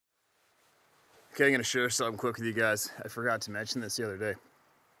Okay, I'm gonna share something quick with you guys. I forgot to mention this the other day.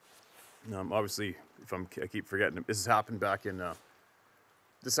 Obviously, I keep forgetting it. This happened back in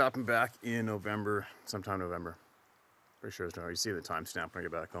November, sometime November. Pretty sure it's November. You see the timestamp when I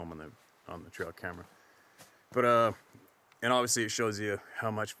get back home on the trail camera. But and obviously it shows you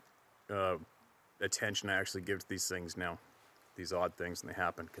how much attention I actually give to these things now, these odd things, and they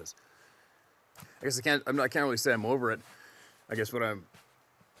happen. Because I guess I can't really say I'm over it. I guess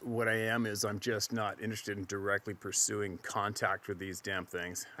what I am is I'm just not interested in directly pursuing contact with these damn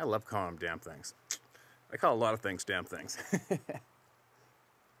things. I love calling them damn things. I call a lot of things damn things.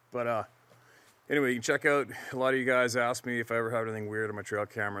 But anyway, you can check out, a lot of you guys ask me if I ever have anything weird on my trail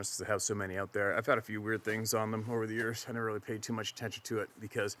cameras, because I have so many out there. I've had a few weird things on them over the years. I never really paid too much attention to it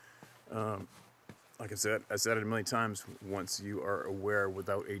because, like I said it a million times, once you are aware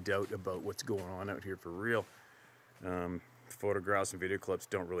without a doubt about what's going on out here for real, photographs and video clips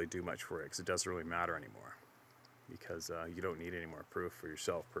don't really do much for it, because it doesn't really matter anymore, because you don't need any more proof for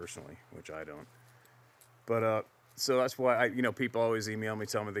yourself personally, which I don't. But so that's why people always email me,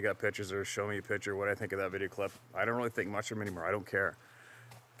 tell me they got pictures or show me a picture, what I think of that video clip. I don't really think much of them anymore. I don't care,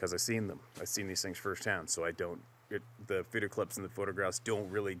 because I've seen them. I've seen these things firsthand, so I don't. The video clips and the photographs don't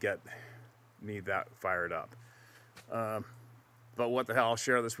really get me that fired up. But what the hell? I'll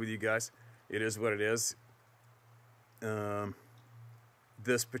share this with you guys. It is what it is.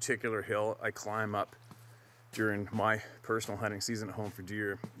 This particular hill I climb up during my personal hunting season at home for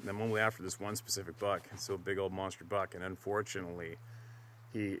deer, and I'm only after this one specific buck. It's a big old monster buck, and unfortunately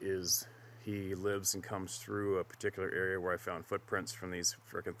he lives and comes through a particular area where I found footprints from these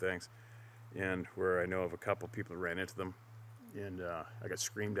frickin' things, and where I know of a couple people that ran into them, and I got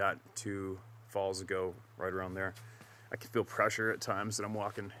screamed at 2 falls ago, right around there. I can feel pressure at times that I'm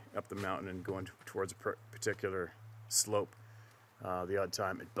walking up the mountain and going towards a particular slope. The odd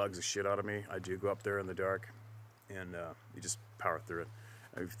time it bugs the shit out of me. I do go up there in the dark, and you just power through it.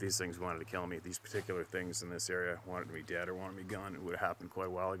 If these things wanted to kill me, these particular things in this area wanted me dead or wanted me gone, it would have happened quite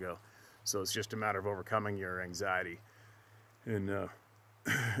a while ago. So it's just a matter of overcoming your anxiety and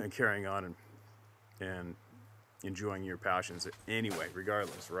and carrying on and enjoying your passions anyway,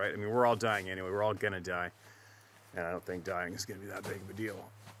 regardless, right? I mean, we're all dying anyway. We're all gonna die, and I don't think dying is gonna be that big of a deal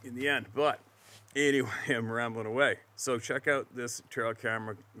in the end. But anyway, I'm rambling away. So check out this trail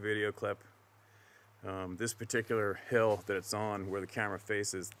camera video clip. This particular hill that it's on, where the camera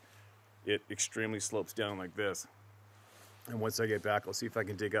faces, it extremely slopes down like this. And once I get back, I'll see if I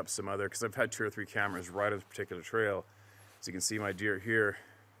can dig up some other, because I've had 2 or 3 cameras right on this particular trail. So you can see my deer here,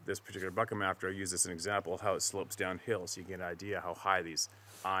 this particular buck I'm after. I use this as an example of how it slopes downhill, so you get an idea how high these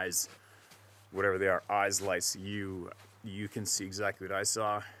eyes, whatever they are, eyes lights, you can see exactly what I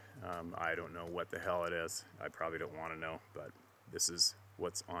saw. I don't know what the hell it is. I probably don't want to know, but this is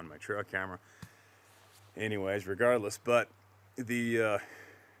what's on my trail camera. Anyways, regardless, but the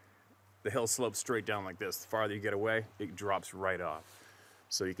hill slopes straight down like this. The farther you get away, it drops right off.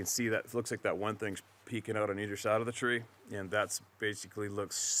 So you can see that it looks like that one thing's peeking out on either side of the tree, and that's basically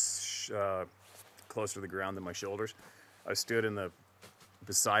looks closer to the ground than my shoulders. I stood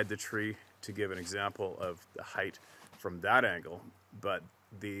beside the tree to give an example of the height from that angle, but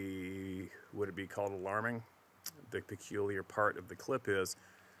would it be called alarming? The peculiar part of the clip is,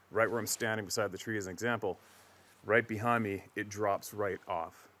 right where I'm standing beside the tree as an example, right behind me, it drops right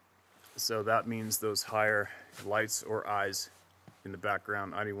off. So that means those higher lights or eyes in the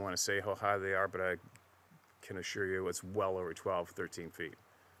background, I don't even want to say how high they are, but I can assure you it's well over 12, 13 feet.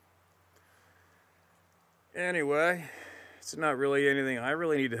 Anyway, it's not really anything I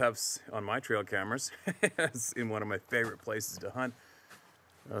really need to have on my trail cameras. It's in one of my favorite places to hunt.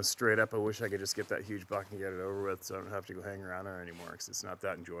 Straight up, I wish I could just get that huge buck and get it over with, so I don't have to go hang around there anymore, because it's not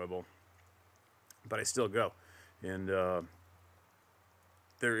that enjoyable. But I still go, and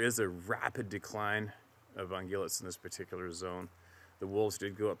there is a rapid decline of ungulates in this particular zone. The wolves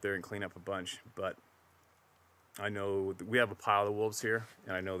did go up there and clean up a bunch, but I know we have a pile of wolves here,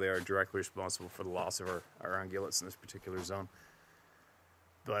 and I know they are directly responsible for the loss of our ungulates in this particular zone.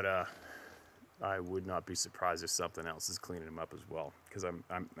 But I would not be surprised if something else is cleaning them up as well, because I'm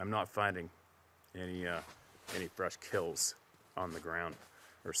not finding any fresh kills on the ground,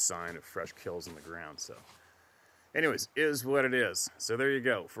 or sign of fresh kills on the ground. So anyways, is what it is. So there you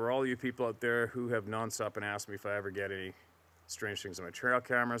go. For all you people out there who have nonstop and asked me if I ever get any strange things on my trail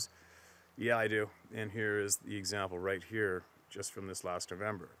cameras, yeah, I do. And here is the example right here, just from this last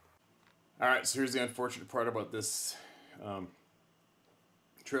November. All right, so here's the unfortunate part about this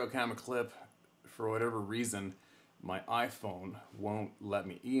trail camera clip. For whatever reason, my iPhone won't let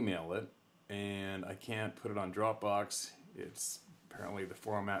me email it, and I can't put it on Dropbox. It's Apparently the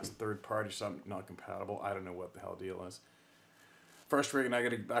format's third party, something not compatible. I don't know what the hell deal is. Frustrating. I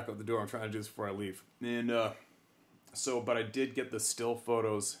gotta get back out the door. I'm trying to do this before I leave. And but I did get the still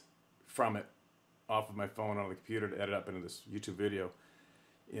photos from it off of my phone on the computer to edit up into this YouTube video.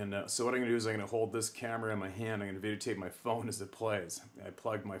 And so what I'm going to do is I'm going to hold this camera in my hand. I'm going to videotape my phone as it plays. I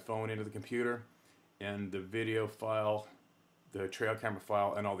plugged my phone into the computer, and the video file, the trail camera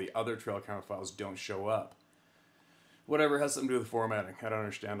file, and all the other trail camera files don't show up. Whatever, has something to do with formatting. I don't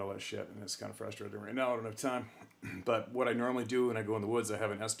understand all that shit, and it's kind of frustrating right now. I don't have time. But what I normally do when I go in the woods, I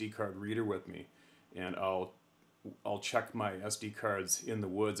have an SD card reader with me, and I'll check my SD cards in the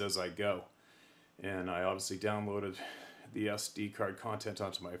woods as I go. And I obviously downloaded the SD card content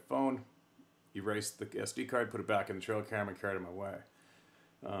onto my phone, erased the SD card, put it back in the trail camera, and carried it my way.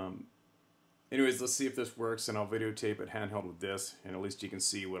 Anyways, let's see if this works, and I'll videotape it handheld with this, and at least you can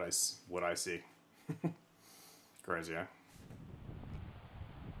see what I see. Crazy, huh?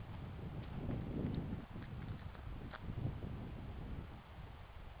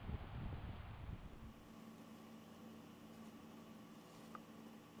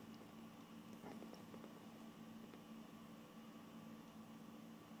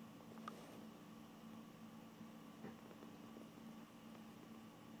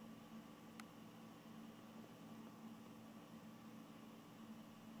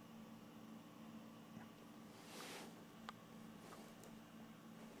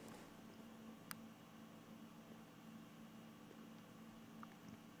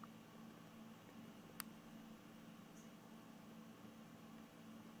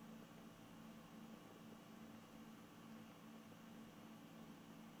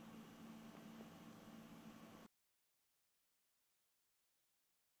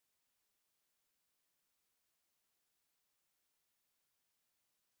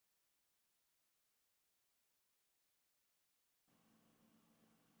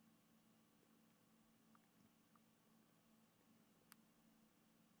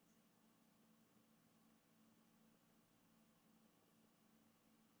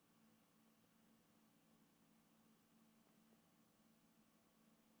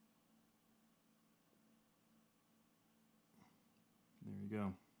 There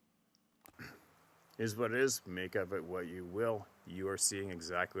you go. Is what it is. Make of it what you will. You are seeing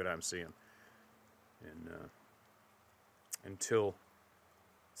exactly what I'm seeing. And until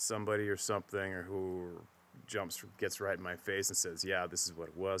somebody or something or who gets right in my face and says, yeah, this is what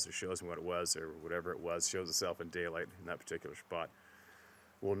it was, or shows me what it was, or whatever it was, shows itself in daylight in that particular spot,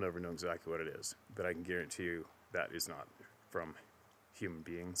 we'll never know exactly what it is. But I can guarantee you that is not from human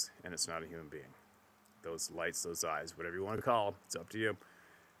beings, and it's not a human being. Those lights, those eyes, whatever you want to call them, it's up to you.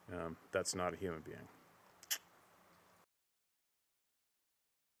 That's not a human being.